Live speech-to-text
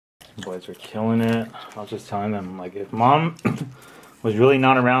Boys are killing it. I was just telling them, like, if mom was really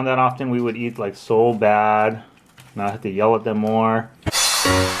not around that often, we would eat like so bad. Now I have to yell at them more.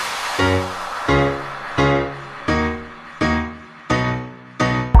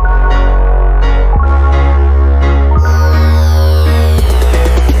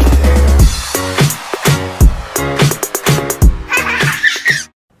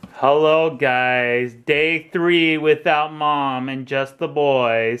 Hello guys, day 3 without mom and just the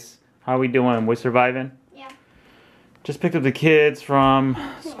boys. How are we doing? We surviving? Yeah. Just picked up the kids from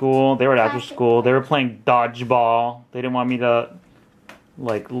school. They were at after school. They were playing dodgeball. They didn't want me to,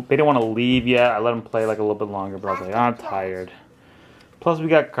 like, they didn't want to leave yet. I let them play like a little bit longer, but I was like, I'm tired. Plus we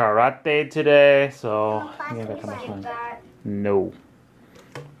got karate today, so you ain't got too much fun. No.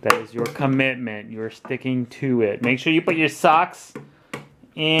 That is your commitment. You're sticking to it. Make sure you put your socks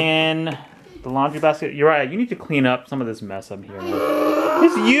in the laundry basket. You're right. You need to clean up some of this mess up here.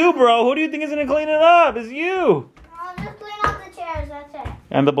 It's you, bro. Who do you think is gonna clean it up? It's you. I'll just clean up the chairs. That's it.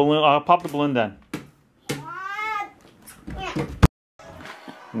 And the balloon. I'll pop the balloon then. Yeah.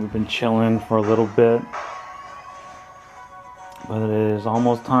 We've been chilling for a little bit, but it is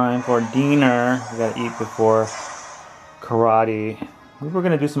almost time for dinner. We gotta eat before karate. We were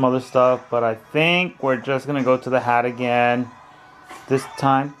gonna do some other stuff, but I think we're just gonna go to the Hat again. This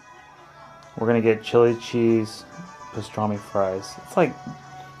time, we're gonna get chili cheese pastrami fries. It's like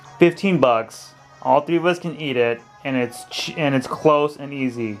 15 bucks. All 3 of us can eat it, and it's close and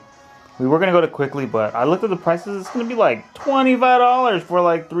easy. We were gonna go to Quickly, but I looked at the prices. It's gonna be like $25 for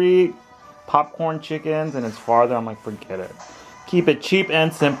like 3 popcorn chickens, and it's farther. I'm like, forget it. Keep it cheap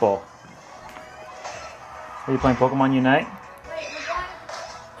and simple. Are you playing Pokemon Unite?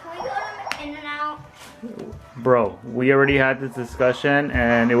 Can we go to In-N-Out? Bro, we already had this discussion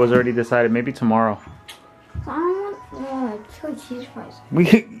and it was already decided. Maybe tomorrow. I don't want chili cheese fries.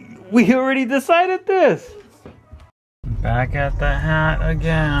 We already decided this. Back at the Hat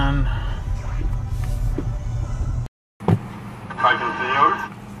again.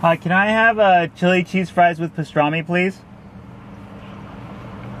 Hi, can I have chili cheese fries with pastrami, please?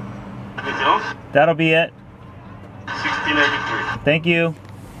 Anything else? That'll be it. $16.93. Thank you.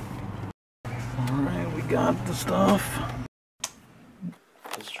 Alright, we got the stuff.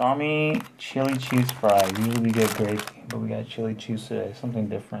 Pastrami chili cheese fries. Usually we get gravy, but we got chili cheese today. Something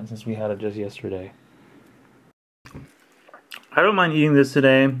different since we had it just yesterday. I don't mind eating this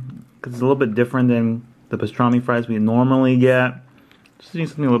today because it's a little bit different than the pastrami fries we normally get. Just eating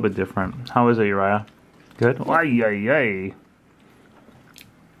something a little bit different. How is it, Uriah? Good? Ay, ay, ay.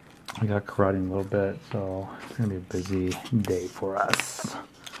 I got karate in a little bit, so it's gonna be a busy day for us.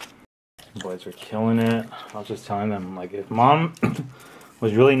 Boys are killing it. I was just telling them, like, if mom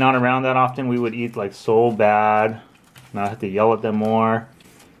was really not around that often, we would eat like so bad. Now I have to yell at them more.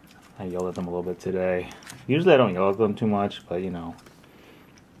 I yelled at them a little bit today. Usually I don't yell at them too much, but you know,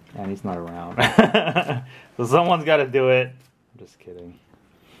 Annie's not around. So someone's got to do it. I'm just kidding.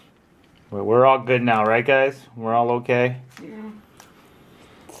 We're all good now, right guys? We're all okay? Yeah.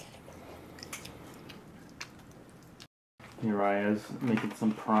 Uriah's making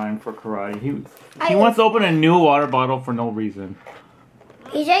some prime for karate. He wants to open a new water bottle for no reason.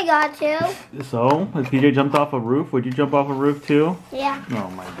 PJ got to. So, has PJ jumped off a roof? Would you jump off a roof too? Yeah. Oh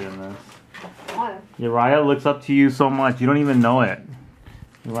my goodness. Why? Uriah looks up to you so much. You don't even know it.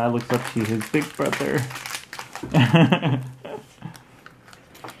 Uriah looks up to you, his big brother.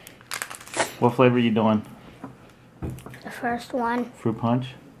 What flavor are you doing? The first one. Fruit punch?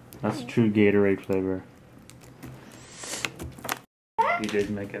 That's true Gatorade flavor. PJ's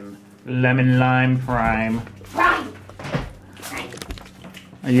making lemon lime prime. Prime.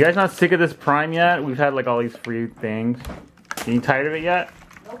 Are you guys not sick of this prime yet? We've had like all these free things. Are you tired of it yet?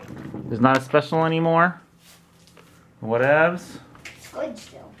 Nope. It's not special anymore? Whatevs? It's good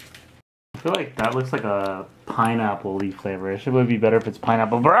still. I feel like that looks like a pineapple leaf flavor. It should be better if it's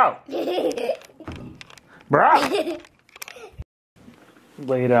pineapple. Bro! Bro!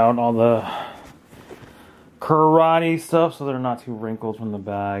 Laid out all the karate stuff so they're not too wrinkled from the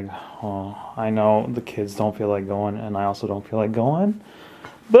bag. Oh, I know the kids don't feel like going and I also don't feel like going.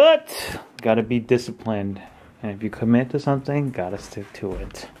 But, gotta be disciplined. And if you commit to something, gotta stick to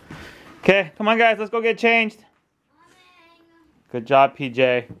it. Okay, come on guys, let's go get changed. Good job, PJ.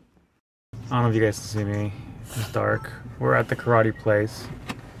 I don't know if you guys can see me. It's dark. We're at the karate place.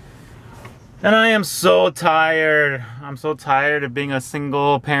 And I am so tired. I'm so tired of being a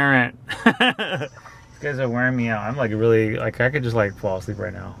single parent. These guys are wearing me out. I'm like really, like I could just like fall asleep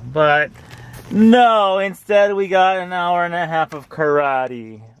right now. But No, instead we got an hour and a half of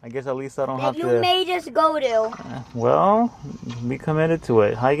karate. I guess at least I don't have That to. you made us go to. Well, we committed to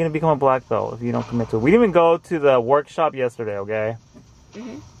it. How are you going to become a black belt if you don't commit to it? We didn't even go to the workshop yesterday, okay?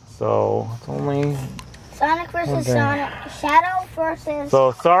 So, it's only... Sonic versus Sonic. Shadow versus...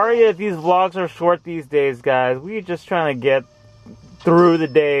 So, sorry if these vlogs are short these days, guys. We're just trying to get through the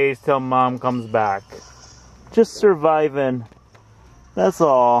days till Mom comes back. Just surviving. That's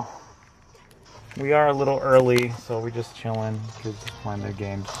all. We are a little early, so we're just chilling. Kids playing their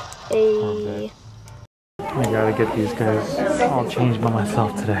games. Hey. I gotta get these guys all changed by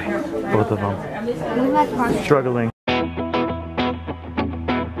myself today. Both of them. Struggling.